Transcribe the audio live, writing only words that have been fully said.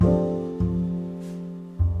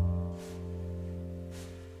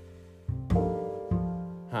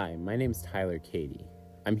my name is Tyler Cady.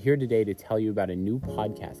 I'm here today to tell you about a new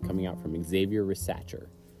podcast coming out from Xavier Rissacher,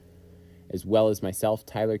 as well as myself,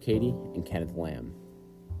 Tyler Cady, and Kenneth Lamb.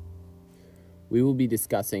 We will be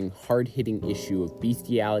discussing hard-hitting issue of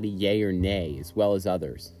bestiality, yay or nay, as well as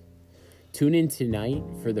others. Tune in tonight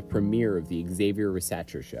for the premiere of the Xavier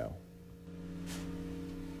Rissacher Show.